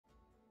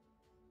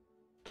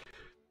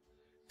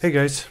Hey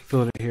guys,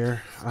 filling it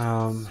here.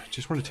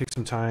 Just want to take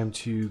some time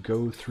to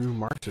go through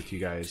marks with you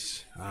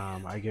guys.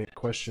 I get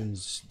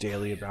questions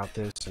daily about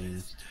this,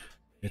 and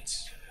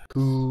it's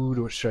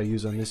what should I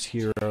use on this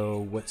hero?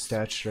 What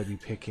stats should I be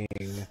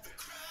picking?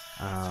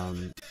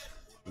 Um,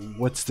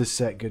 what's this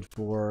set good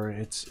for?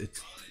 It's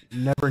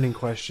never-ending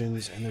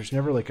questions, and there's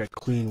never like a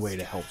clean way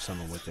to help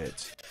someone with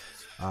it.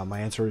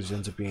 My answer always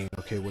ends up being,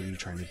 okay, what are you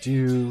trying to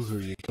do? Who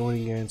are you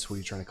going against? What are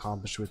you trying to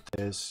accomplish with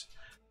this?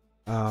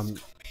 Um,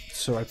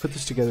 so I put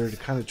this together to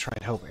kind of try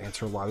and help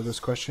answer a lot of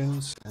those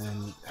questions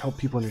and help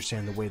people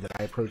understand the way that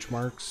I approach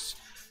marks,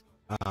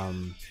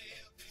 um,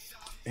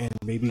 and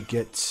maybe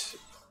get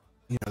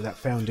that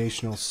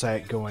foundational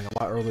set going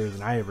a lot earlier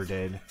than I ever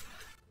did,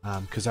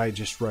 because I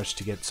just rushed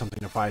to get something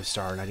to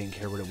 5-star and I didn't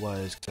care what it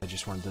was because I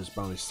just wanted those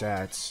bonus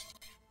stats.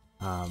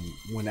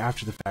 When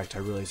after the fact I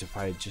realized if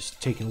I had just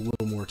taken a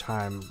little more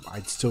time,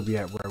 I'd still be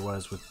at where I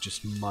was with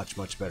just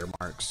much better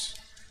marks.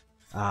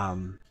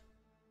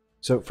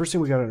 So first thing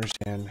we got to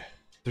understand,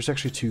 there's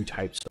actually two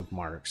types of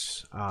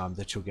marks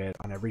that you'll get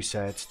on every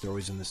set. They're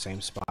always in the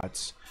same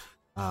spots.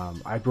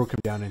 I broke them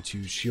down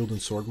into shield and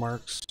sword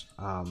marks.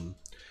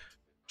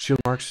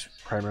 Shield marks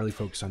primarily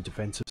focus on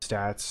defensive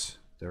stats.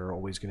 They're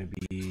always going to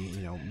be,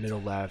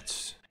 middle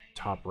left,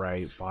 top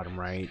right, bottom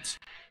right.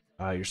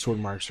 Your sword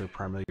marks are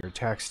primarily your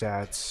attack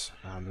stats.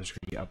 Those are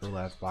going to be upper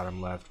left, bottom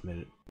left,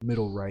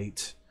 middle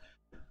right.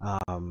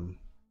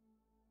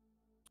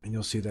 And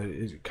you'll see that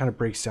it kind of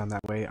breaks down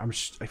that way. I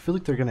feel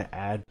like they're going to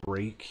add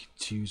break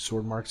to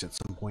sword marks at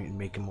some point and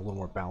make them a little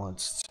more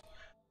balanced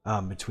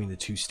between the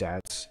two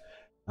stats.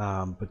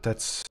 But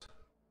that's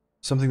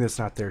something that's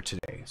not there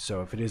today.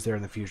 So if it is there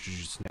in the future,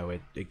 just know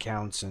it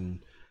counts. And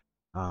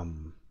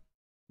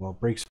well,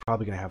 break's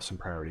probably going to have some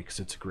priority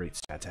because it's a great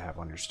stat to have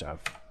on your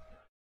stuff.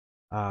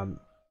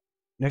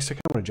 Next, I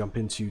kind of want to jump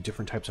into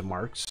different types of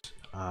marks.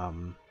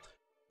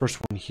 First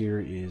one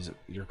here is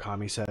your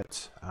Kami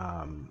set.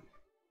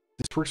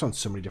 This works on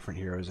so many different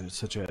heroes, and it's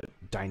such a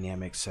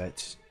dynamic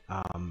set.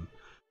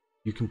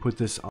 You can put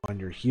this on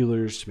your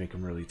healers to make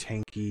them really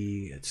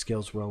tanky. It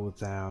scales well with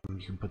them.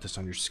 You can put this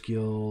on your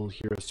skill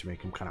heroes to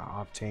make them kind of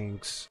off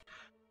tanks.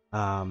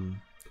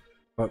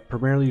 But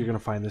primarily you're going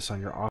to find this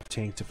on your off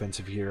tank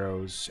defensive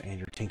heroes and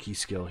your tanky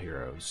skill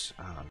heroes.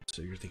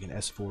 So you're thinking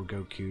S4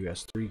 Goku,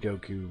 S3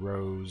 Goku,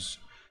 Rose,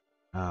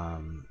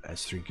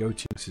 S3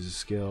 Gotenks is a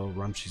skill,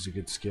 Rumshi's a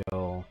good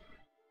skill.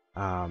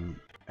 And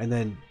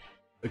then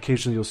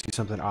occasionally you'll see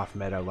something off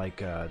meta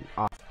like a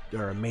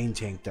main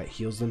tank that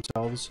heals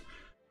themselves,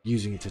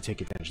 using it to take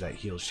advantage of that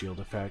heal shield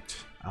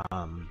effect.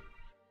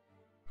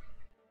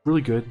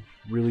 Really good,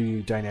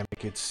 really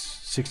dynamic. It's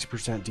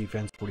 60%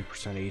 defense, 40%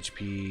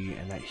 HP,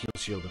 and that heal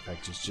shield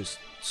effect is just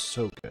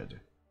so good.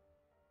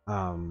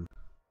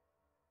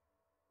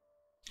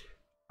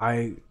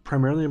 I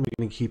primarily am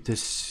going to keep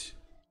this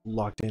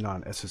locked in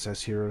on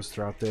SSS heroes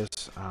throughout this.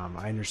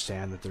 I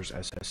understand that there's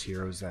SS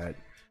heroes that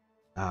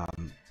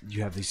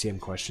you have these same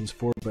questions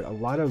for, but a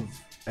lot of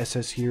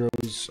SS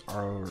heroes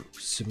are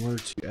similar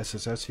to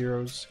SSS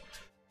heroes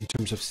in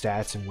terms of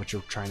stats and what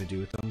you're trying to do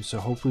with them, so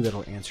hopefully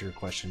that'll answer your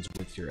questions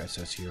with your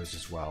SS heroes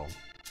as well.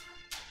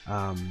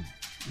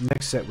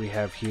 Next set we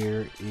have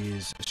here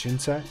is a Shin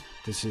set.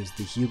 This is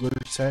the healer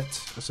set,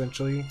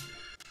 essentially.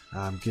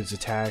 Gives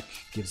attack,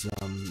 gives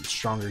them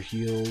stronger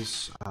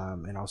heals,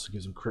 and also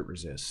gives them crit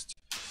resist.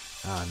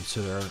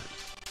 So they're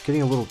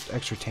getting a little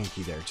extra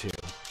tanky there too.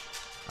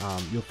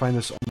 You'll find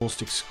this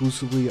almost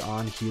exclusively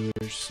on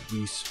healers,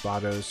 Whis,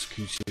 Vados,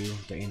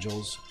 Kusu, the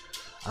Angels.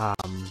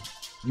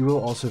 You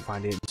will also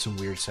find it in some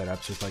weird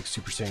setups with like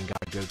Super Saiyan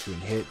God Goku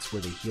and hits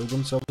where they heal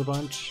themselves a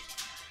bunch.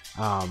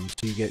 So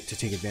you get to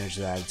take advantage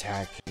of that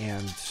attack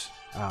and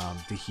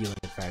the healing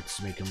effects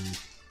to make them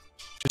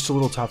just a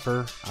little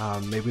tougher.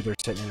 Maybe they're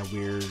sitting in a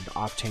weird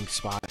off-tank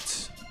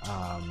spot.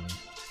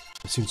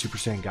 I've seen Super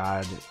Saiyan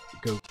God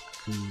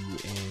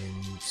Goku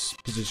in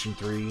position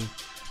 3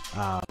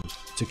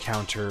 to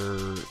counter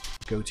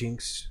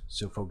Gotenks,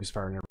 so Focus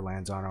Fire never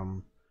lands on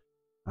him.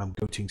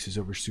 Gotenks is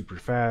over super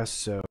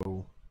fast, so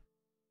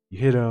you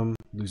hit him,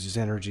 loses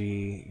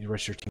energy, the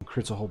rest of your team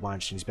crits a whole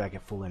bunch, and he's back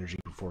at full energy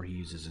before he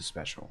uses his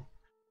special.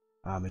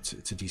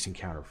 It's a decent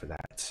counter for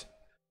that.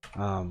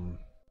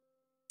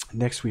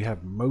 Next we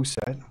have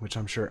Moset, which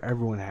I'm sure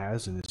everyone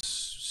has and is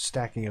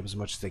stacking up as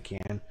much as they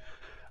can,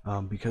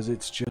 because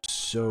it's just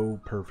so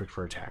perfect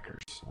for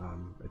attackers.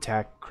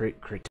 Attack,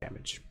 crit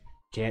damage.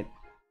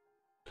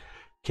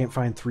 Can't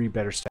find 3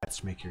 better stats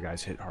to make your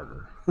guys hit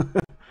harder.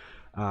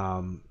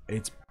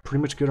 It's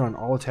pretty much good on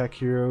all attack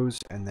heroes,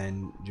 and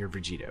then your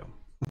Vegito,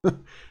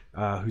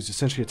 who's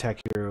essentially attack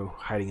hero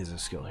hiding as a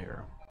skill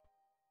hero.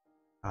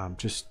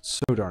 Just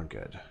so darn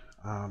good.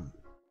 And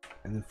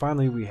then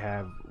finally we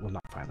have, well,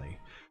 not finally,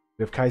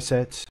 we have Kai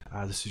set.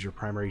 This is your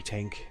primary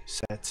tank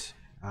set.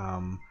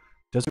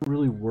 Doesn't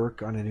really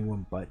work on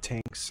anyone but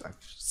tanks. I've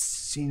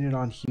seen it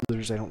on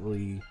healers. I don't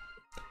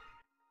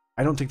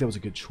think that was a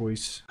good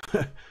choice.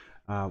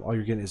 All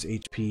you're getting is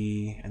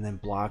HP, and then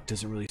block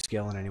doesn't really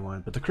scale on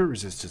anyone, but the crit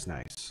resist is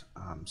nice.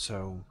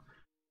 So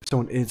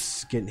someone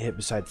is getting hit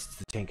besides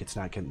the tank, it's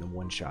not getting the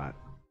one shot.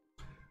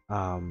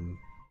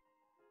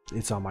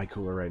 It's on my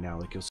cooler right now,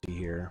 like you'll see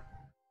here.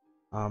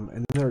 And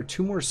then there are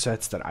two more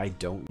sets that I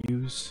don't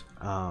use.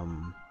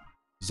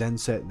 Zen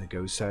set and the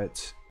Go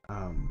set.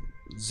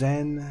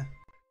 Zen,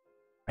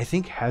 I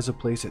think, has a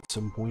place at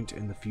some point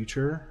in the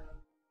future.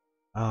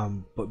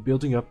 But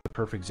building up the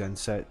perfect Zen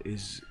set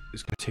is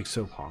going to take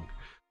so long.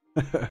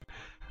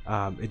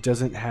 It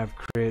doesn't have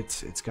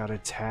crits, it's got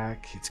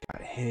attack, it's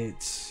got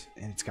hits,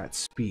 and it's got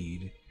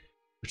speed,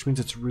 which means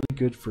it's really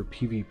good for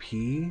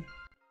PvP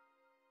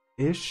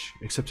ish,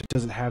 except it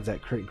doesn't have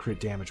that crit and crit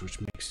damage, which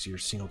makes your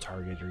single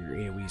target or your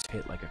AoEs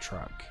hit like a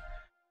truck.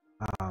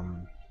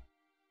 And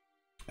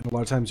a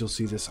lot of times you'll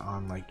see this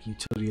on like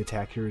utility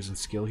attack heroes and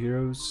skill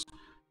heroes.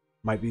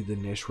 Might be the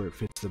niche where it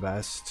fits the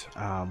best,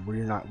 where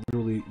you're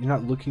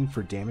not looking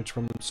for damage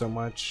from them so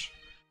much.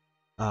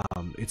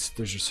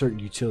 There's a certain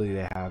utility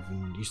they have,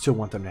 and you still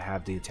want them to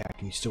have the attack,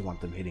 and you still want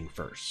them hitting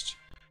first.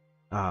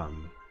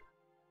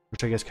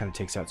 Which I guess kind of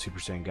takes out Super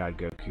Saiyan God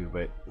Goku,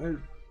 but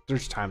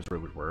there's times where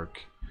it would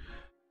work.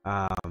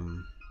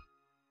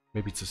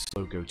 Maybe it's a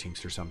slow Go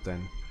Tinks or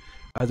something.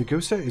 The Go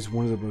set is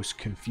one of the most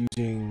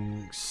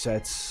confusing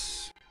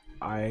sets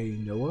I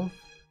know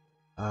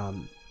of.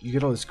 You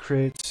get all this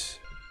crit.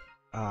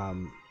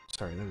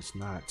 Sorry, that is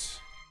not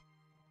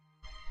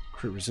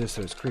crit resist,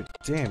 that is crit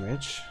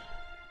damage.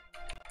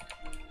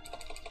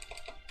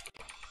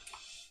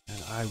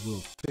 And I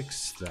will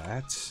fix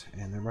that.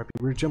 And there might be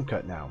a weird jump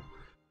cut now.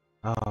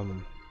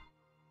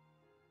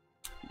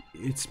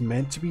 It's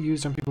meant to be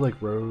used on people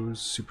like Rose,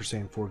 Super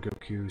Saiyan 4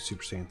 Goku,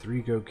 Super Saiyan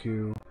 3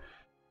 Goku.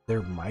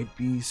 There might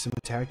be some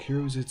attack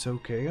heroes it's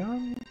okay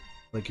on.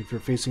 Like if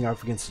you're facing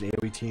off against an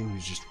AoE team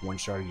who's just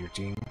one-shotting your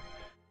team,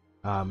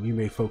 you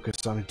may focus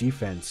on a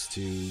defense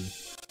to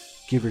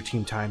give your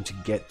team time to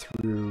get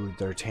through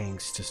their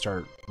tanks to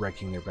start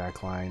wrecking their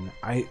backline.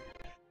 I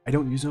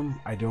don't use them.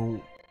 I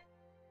don't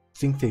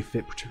think they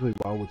fit particularly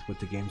well with what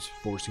the game's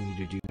forcing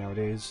you to do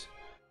nowadays.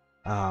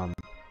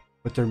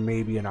 But there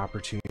may be an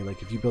opportunity,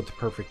 like if you built the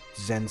perfect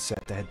Zen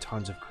set that had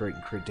tons of crit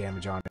and crit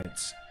damage on it,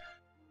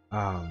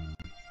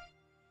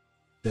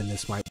 then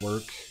this might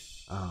work.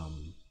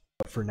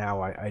 But for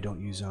now, I don't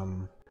use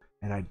them,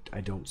 and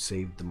I don't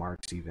save the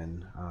marks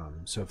even.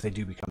 So if they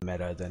do become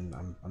meta, then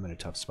I'm in a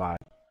tough spot.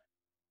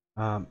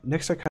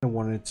 Next, I kind of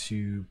wanted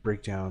to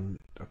break down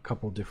a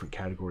couple different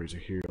categories of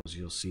heroes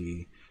you'll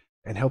see,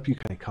 and help you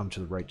kind of come to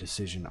the right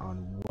decision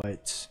on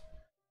what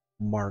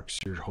marks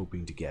you're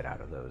hoping to get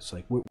out of those.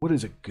 Like what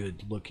is a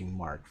good looking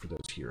mark for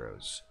those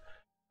heroes?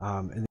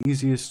 And the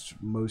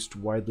easiest, most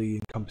widely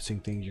encompassing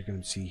thing you're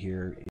going to see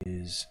here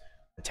is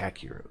attack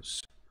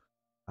heroes.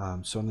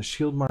 So on the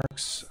shield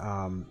marks,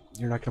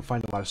 you're not going to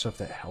find a lot of stuff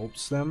that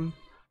helps them.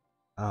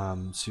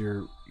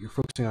 So you're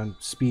focusing on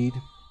speed.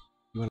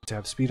 You want to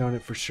have speed on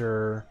it for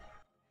sure,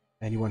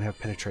 and you want to have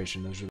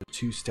penetration. Those are the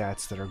two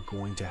stats that are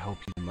going to help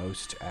you the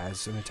most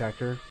as an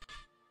attacker.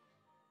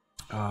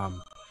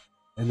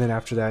 And then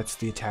after that, it's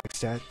the attack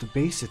stat. The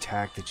base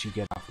attack that you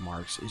get off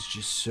marks is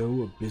just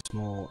so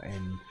abysmal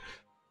and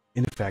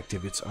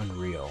ineffective, it's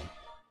unreal.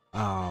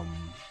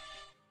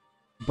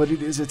 But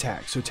it is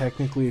attack, so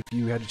technically if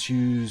you had to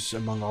choose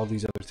among all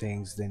these other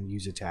things, then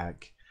use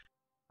attack.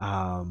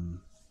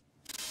 The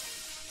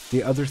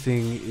other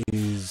thing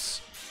is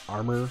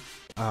armor.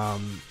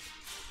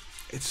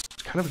 It's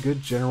kind of a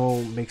good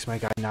general, makes my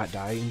guy not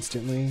die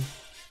instantly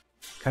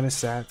kind of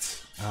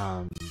stats.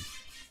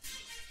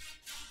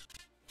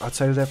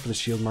 Outside of that, for the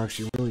shield marks,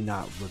 you're really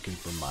not looking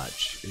for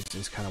much.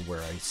 It's kind of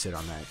where I sit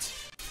on that.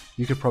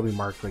 You could probably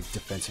mark like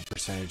defensive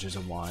percentage as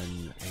a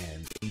 1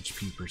 and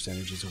HP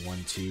percentage as a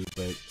 1 too,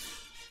 but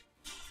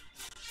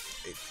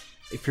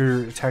if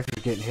your attackers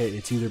are getting hit,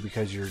 it's either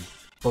because you're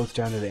both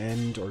down to the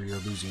end or you're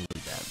losing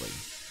really badly.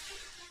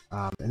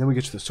 And then we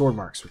get to the sword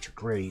marks, which are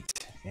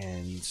great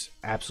and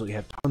absolutely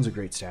have tons of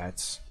great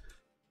stats.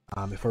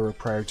 If I were to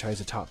prioritize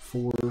the top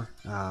 4,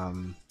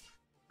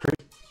 crit,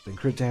 then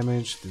crit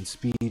damage, then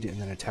speed, and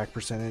then attack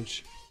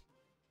percentage.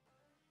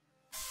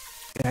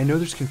 And I know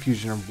there's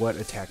confusion on what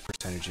attack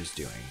percentage is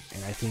doing,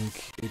 and I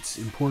think it's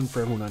important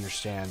for everyone to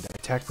understand that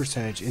attack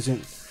percentage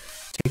isn't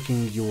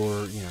taking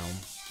your,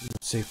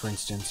 say for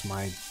instance,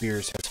 my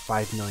Beerus has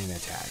 5 million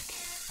attack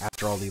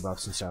after all the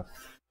buffs and stuff.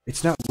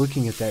 It's not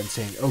looking at that and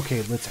saying,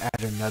 okay, let's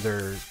add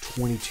another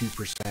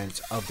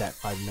 22% of that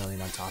 5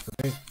 million on top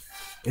of it.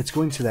 It's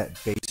going to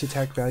that base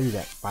attack value,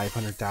 that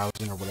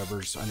 500,000 or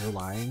whatever's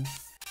underlying,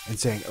 and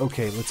saying,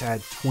 okay, let's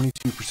add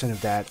 22% of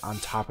that on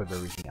top of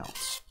everything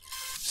else.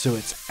 So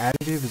it's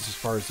additive as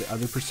far as the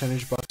other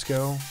percentage buffs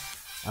go,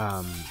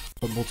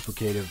 but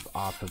multiplicative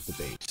off of the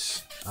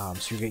base.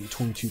 So you're getting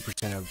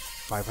 22% of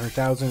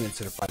 500,000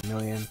 instead of 5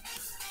 million.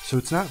 So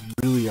it's not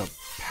really a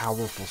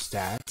powerful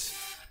stat.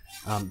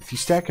 If you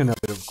stack enough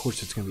of it, of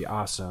course it's going to be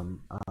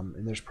awesome.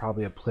 And there's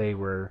probably a play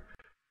where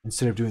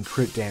instead of doing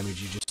crit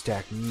damage, you just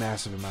stack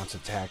massive amounts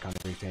of attack on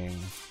everything.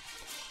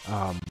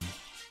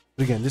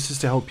 But again, this is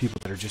to help people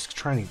that are just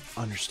trying to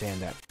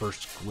understand that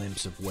first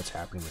glimpse of what's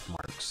happening with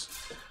marks.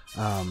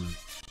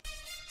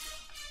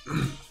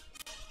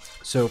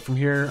 So from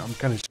here, I'm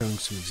kind of showing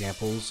some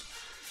examples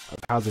of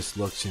how this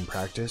looks in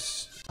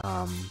practice.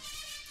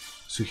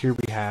 So here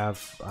we have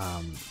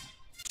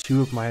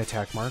two of my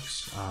attack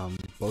marks.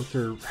 Both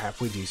are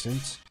halfway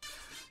decent,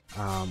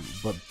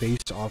 but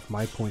based off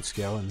my point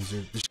scale, and these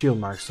are the shield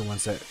marks, the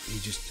ones that you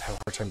just have a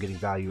hard time getting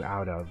value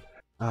out of.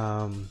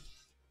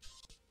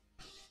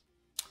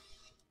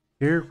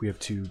 Here we have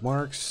two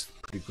marks,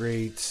 pretty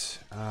great,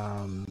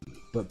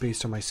 but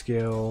based on my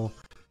scale,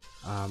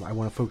 I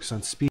want to focus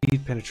on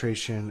speed,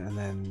 penetration, and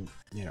then,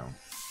 you know,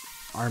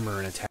 armor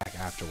and attack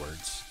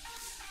afterwards.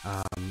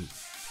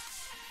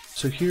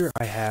 So here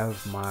I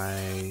have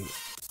my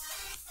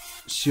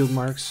shield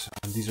marks.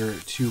 These are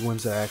two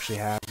ones that I actually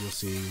have. You'll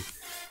see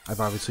I've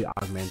obviously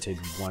augmented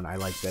one I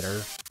like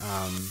better.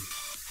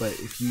 But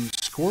if you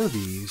score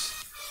these,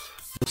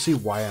 you'll see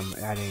why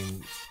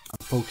I'm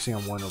focusing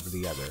on one over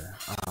the other.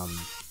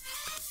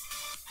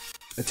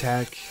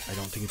 Attack, I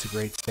don't think it's a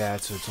great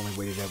stat, so it's only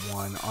weighted at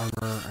 1.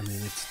 Armor, I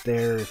mean, it's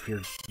there if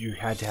you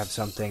had to have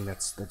something,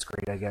 that's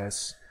great, I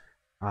guess.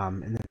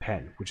 And then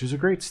pen, which is a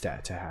great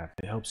stat to have.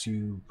 It helps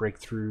you break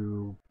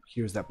through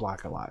heroes that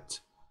block a lot.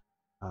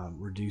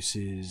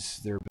 Reduces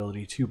their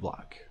ability to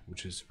block,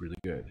 which is really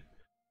good.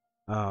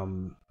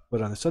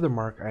 But on this other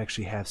mark, I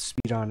actually have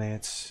speed on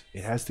it.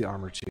 It has the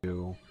armor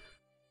too,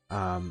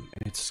 and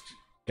it's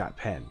got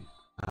pen.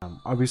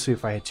 Obviously,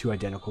 if I had two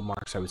identical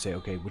marks, I would say,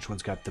 okay, which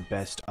one's got the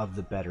best of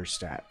the better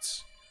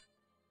stats?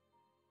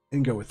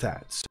 And go with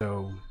that.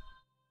 So,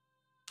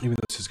 even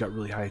though this has got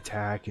really high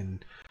attack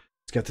and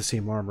it's got the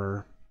same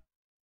armor,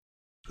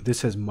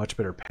 this has much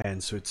better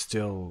pen, so it's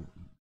still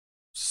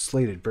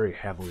slated very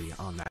heavily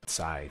on that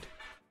side.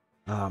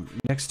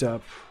 Next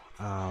up,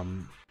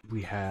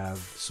 we have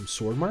some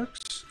sword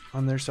marks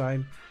on their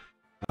side.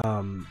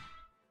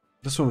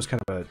 This one was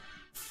kind of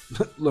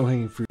a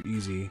low-hanging fruit,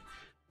 easy.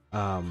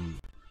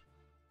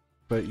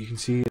 But you can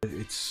see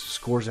it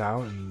scores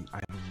out, and I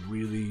have a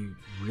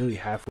really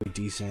halfway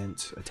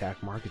decent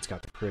attack mark. It's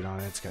got the crit on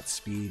it, it's got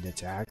speed and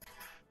attack.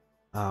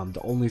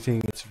 The only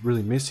thing it's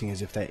really missing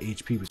is if that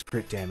HP was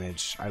crit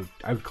damage, I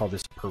would call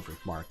this a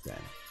perfect mark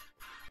then.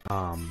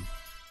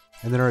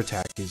 And then our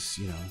attack is,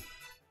 you know,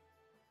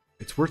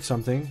 it's worth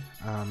something.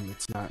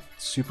 It's not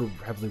super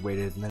heavily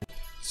weighted, and then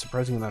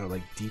surprising amount of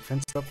like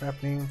defense stuff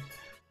happening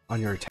on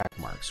your attack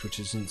marks,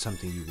 which isn't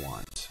something you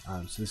want.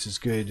 So this is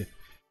good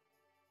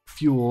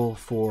fuel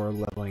for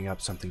leveling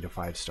up something to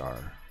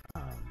 5-star.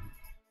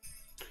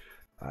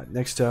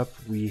 Next up,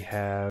 we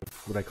have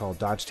what I call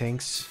dodge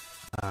tanks,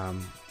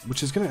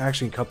 which is going to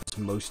actually encompass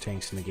most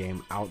tanks in the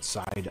game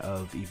outside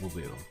of Evil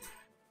Boo.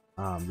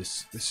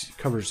 This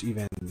covers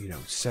even, you know,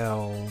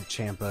 Cell,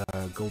 Champa,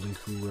 Golden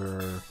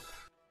Cooler,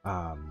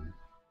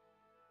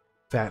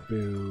 Fat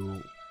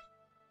Boo.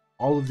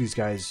 All of these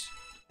guys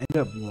end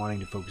up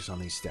wanting to focus on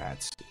these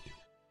stats.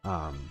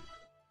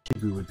 Kid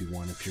Boo would be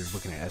one if you're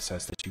looking at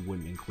SS that you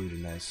wouldn't include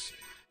in this.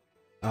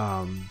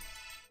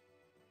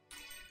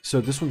 So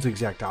this one's the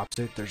exact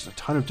opposite. There's a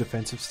ton of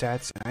defensive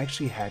stats, and I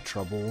actually had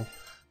trouble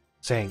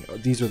saying, oh,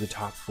 these are the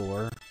top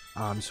 4.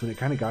 So when it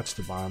kind of got to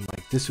the bottom,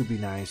 like, this would be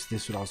nice,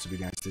 this would also be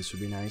nice, this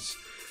would be nice.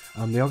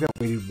 They all got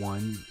weighted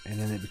 1, and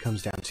then it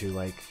becomes down to,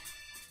 like,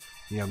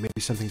 you know,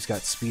 maybe something's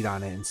got speed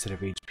on it instead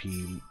of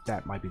HP.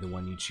 That might be the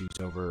one you choose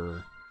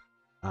over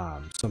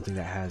something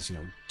that has, you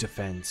know,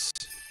 defense,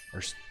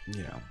 or,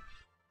 you know.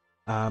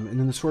 And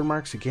then the sword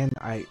marks, again,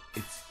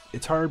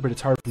 it's hard, but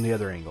it's hard from the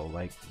other angle.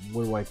 Like,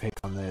 what do I pick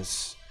on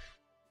this?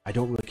 I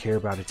don't really care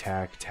about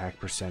attack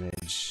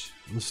percentage,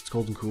 unless it's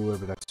Golden Cooler,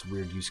 but that's a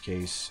weird use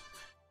case.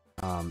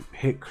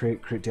 Hit,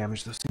 crit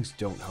damage, those things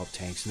don't help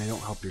tanks, and they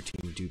don't help your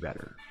team do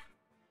better.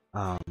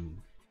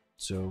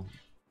 So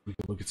we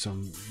can look at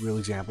some real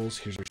examples.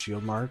 Here's our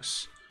shield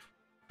marks.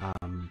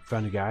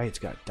 Found a guy, it's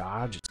got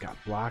dodge, it's got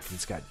block, and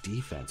it's got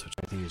defense, which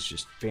I think is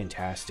just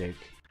fantastic.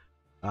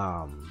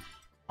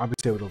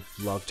 Obviously I would have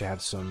loved to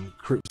have some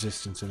crit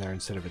resistance in there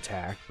instead of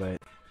attack,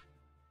 but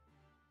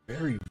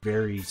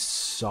very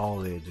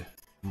solid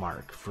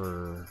mark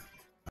for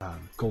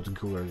Golden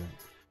Cooler,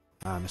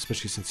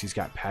 especially since he's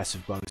got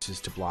passive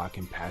bonuses to block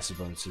and passive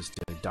bonuses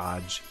to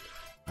dodge.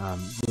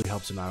 Really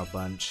helps him out a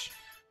bunch.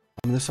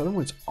 This other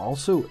one's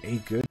also a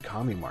good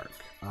Kami mark.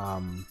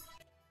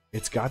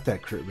 It's got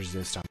that crit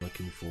resist I'm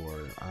looking for.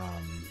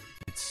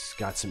 It's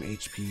got some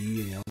HP,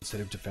 you know,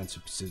 instead of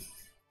defensive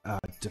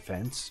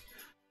defense.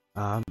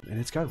 And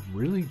it's got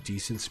really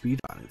decent speed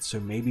on it. So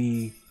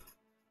maybe,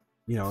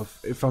 you know,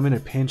 if I'm in a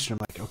pinch and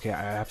I'm like, okay,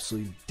 I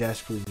absolutely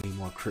desperately need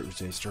more crit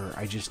resist, or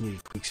I just need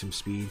to tweak some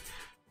speed,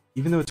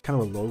 even though it's kind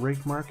of a low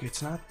rank mark,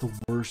 it's not the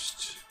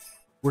worst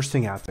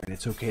thing out there, and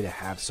it's okay to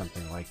have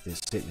something like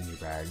this sitting in your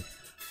bag.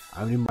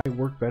 I mean, it might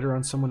work better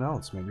on someone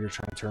else. Maybe you're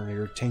trying to turn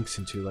your tanks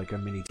into like a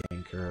mini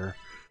tank, or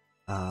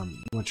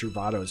you want your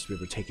Vados to be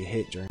able to take a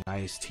hit during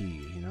IST.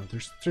 You know,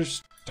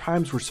 there's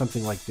times where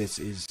something like this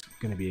is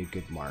going to be a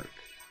good mark.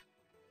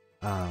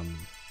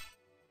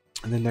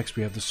 And then next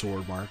we have the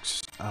sword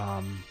marks.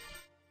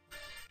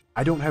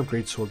 I don't have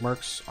great sword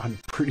marks on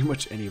pretty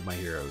much any of my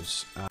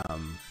heroes.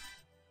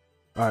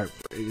 Or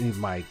any of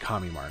my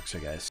Kami marks, I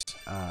guess.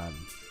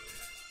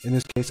 In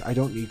this case, I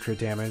don't need crit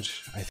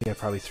damage. I think I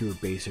probably threw a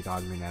basic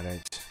augment at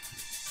it.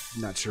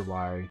 Not sure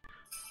why.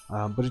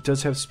 But it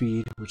does have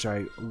speed, which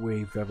I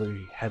weigh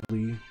very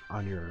heavily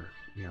on your,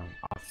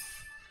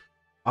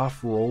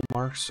 off roll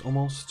marks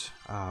almost.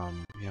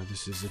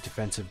 This is a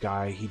defensive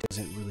guy. He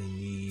doesn't really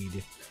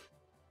need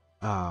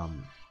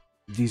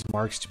these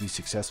marks to be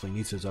successful. He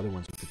needs those other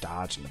ones with the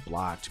dodge and the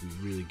block to be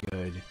really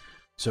good.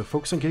 So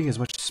focus on getting as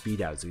much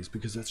speed out of these,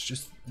 because that's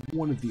just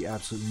one of the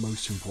absolute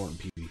most important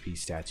PvP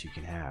stats you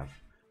can have.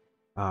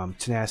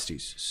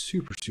 Tenacity's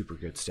super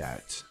good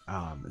stat,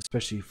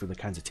 especially for the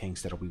kinds of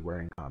tanks that'll be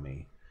wearing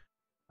Kami.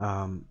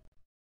 And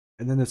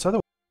then this other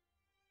one,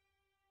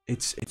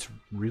 it's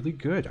really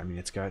good. I mean,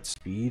 it's got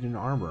speed and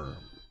armor,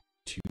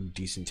 2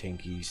 decent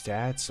tanky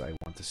stats. I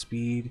want the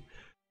speed.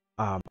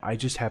 I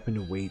just happen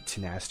to weight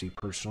tenacity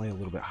personally a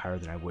little bit higher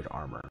than I would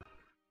armor.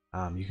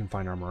 You can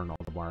find armor on all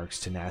the marks.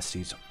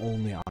 Tenacity's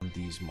only on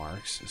these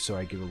marks, so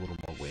I give a little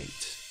more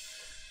weight.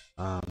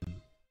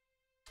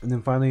 And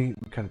then finally,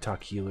 we kind of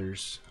talk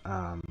healers.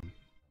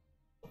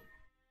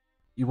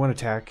 You want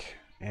attack,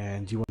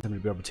 and you want them to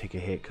be able to take a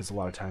hit, because a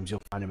lot of times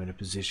you'll find them in a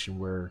position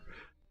where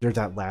they're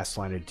that last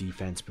line of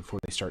defense before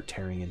they start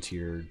tearing into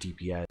your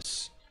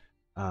DPS.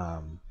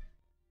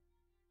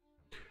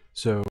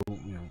 So,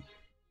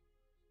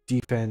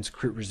 defense,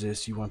 crit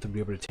resist, you want them to be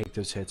able to take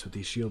those hits with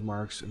these shield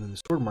marks. And then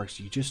the sword marks,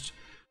 you just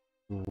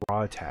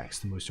raw attacks,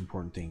 the most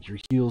important thing. Your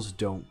heals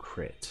don't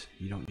crit.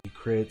 You don't need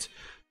crit.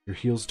 Your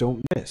heals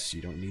don't miss.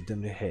 You don't need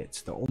them to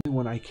hit. The only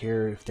one I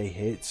care if they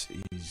hit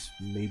is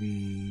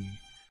maybe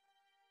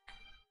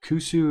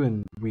Kusu,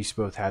 and Reese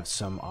both have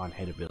some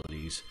on-hit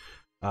abilities.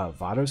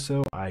 Vados,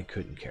 though, I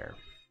couldn't care.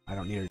 I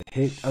don't need her to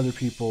hit other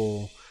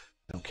people.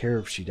 I don't care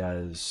if she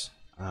does.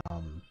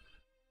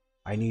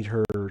 I need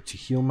her to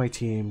heal my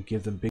team,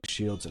 give them big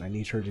shields, and I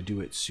need her to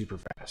do it super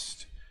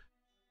fast.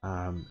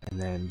 And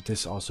then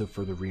this also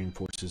further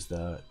reinforces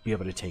the be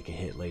able to take a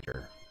hit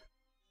later.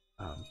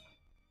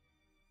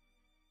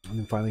 And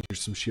then finally,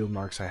 here's some shield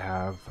marks I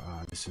have.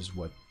 This is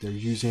what they're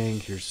using.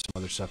 Here's some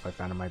other stuff I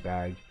found in my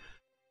bag.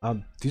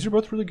 These are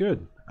both really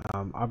good.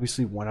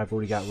 Obviously, one I've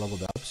already got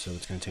leveled up, so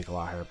it's going to take a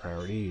lot higher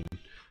priority and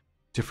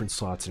different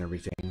slots and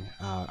everything.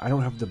 I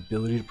don't have the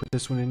ability to put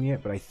this one in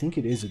yet, but I think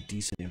it is a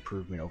decent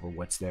improvement over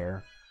what's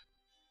there.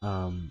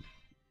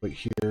 But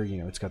here,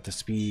 it's got the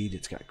speed,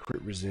 it's got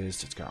crit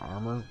resist, it's got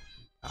armor.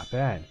 Not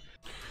bad.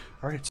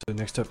 Alright, so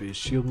next up is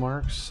shield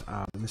marks.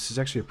 And this is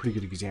actually a pretty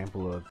good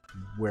example of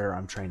where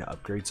I'm trying to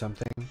upgrade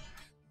something.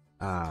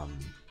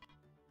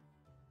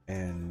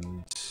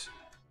 And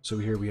so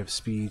here we have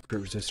speed,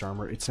 crit resist,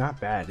 armor. It's not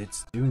bad.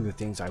 It's doing the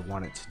things I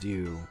want it to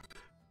do.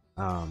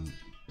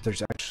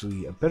 There's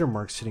actually a better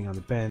mark sitting on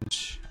the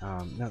bench.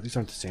 Now, these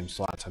aren't the same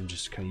slots. I'm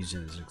just kind of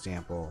using it as an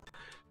example.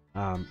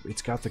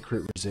 It's got the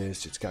crit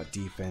resist, it's got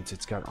defense,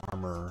 it's got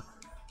armor,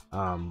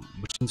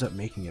 which ends up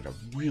making it a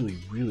really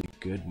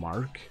good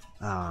mark.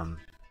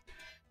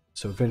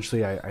 So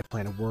eventually I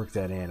plan to work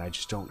that in. I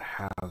just don't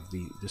have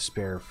the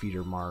spare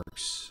feeder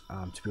marks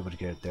to be able to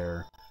get it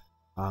there.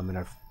 And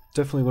I've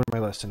definitely learned my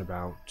lesson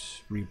about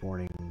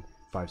reborning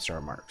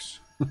 5-star marks.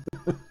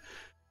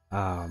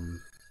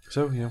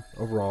 So,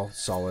 overall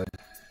solid.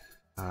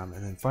 And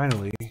then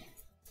finally,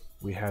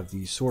 we have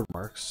the sword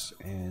marks,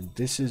 and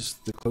this is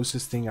the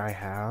closest thing I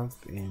have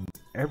in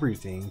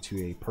everything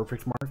to a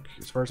perfect mark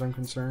as far as I'm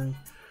concerned.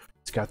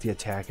 It's got the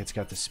attack, it's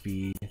got the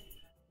speed,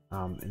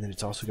 and then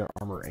it's also got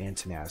armor and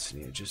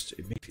tenacity.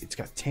 It's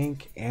got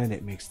tank, and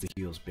it makes the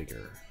heals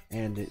bigger,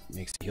 and it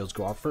makes the heals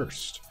go off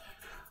first.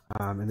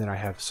 And then I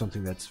have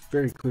something that's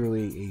very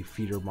clearly a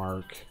feeder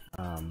mark.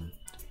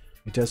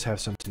 It does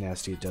have some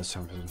tenacity, it does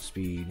have some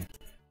speed.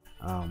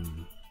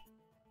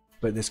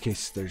 But in this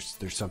case, there's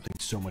something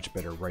so much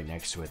better right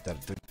next to it that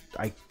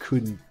I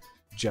couldn't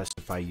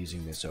justify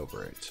using this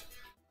over it.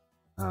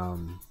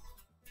 And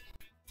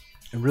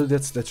really,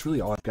 that's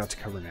really all I've got to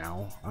cover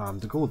now.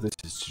 The goal of this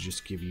is to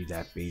just give you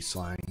that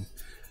baseline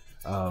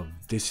of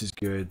this is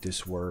good,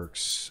 this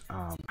works.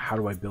 How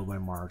do I build my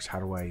marks? How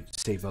do I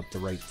save up the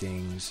right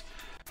things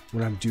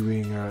when I'm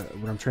doing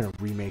when I'm trying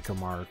to remake a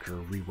mark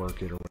or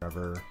rework it or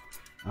whatever?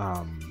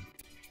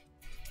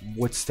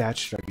 What stats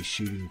should I be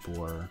shooting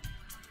for?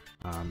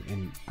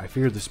 And I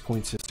figure this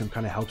point system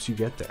kind of helps you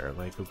get there.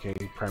 Like, okay,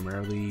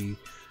 primarily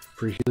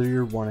for healer,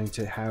 you're wanting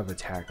to have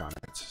attack on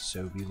it,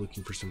 so be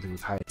looking for something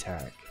with high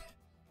attack.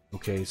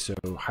 Okay, so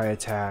high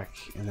attack,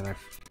 and then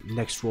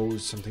next roll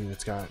is something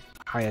that's got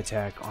high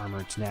attack,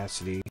 armor,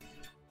 tenacity.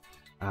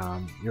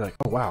 You're like,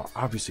 oh wow,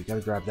 obviously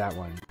gotta grab that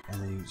one,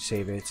 and then you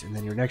save it, and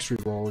then your next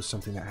reroll is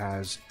something that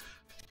has,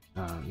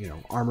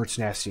 armor,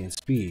 tenacity, and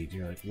speed.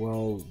 You're like,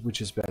 well,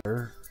 which is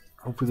better?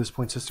 Hopefully this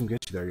point system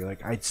gets you there. You're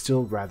like, I'd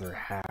still rather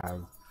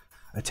have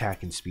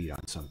attack and speed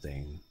on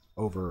something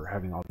over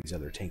having all these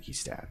other tanky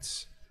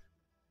stats.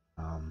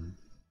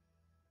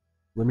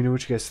 Let me know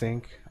what you guys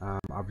think.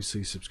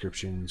 Obviously,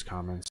 subscriptions,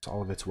 comments,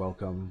 all of it's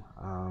welcome.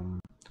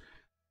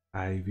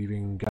 I've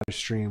even got a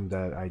stream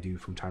that I do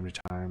from time to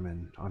time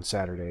and on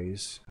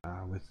Saturdays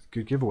with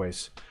good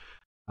giveaways.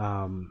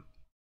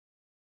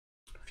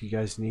 If you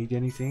guys need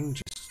anything,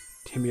 just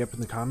hit me up in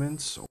the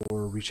comments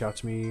or reach out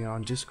to me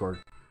on Discord.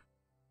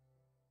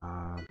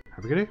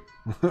 Have a good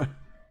day.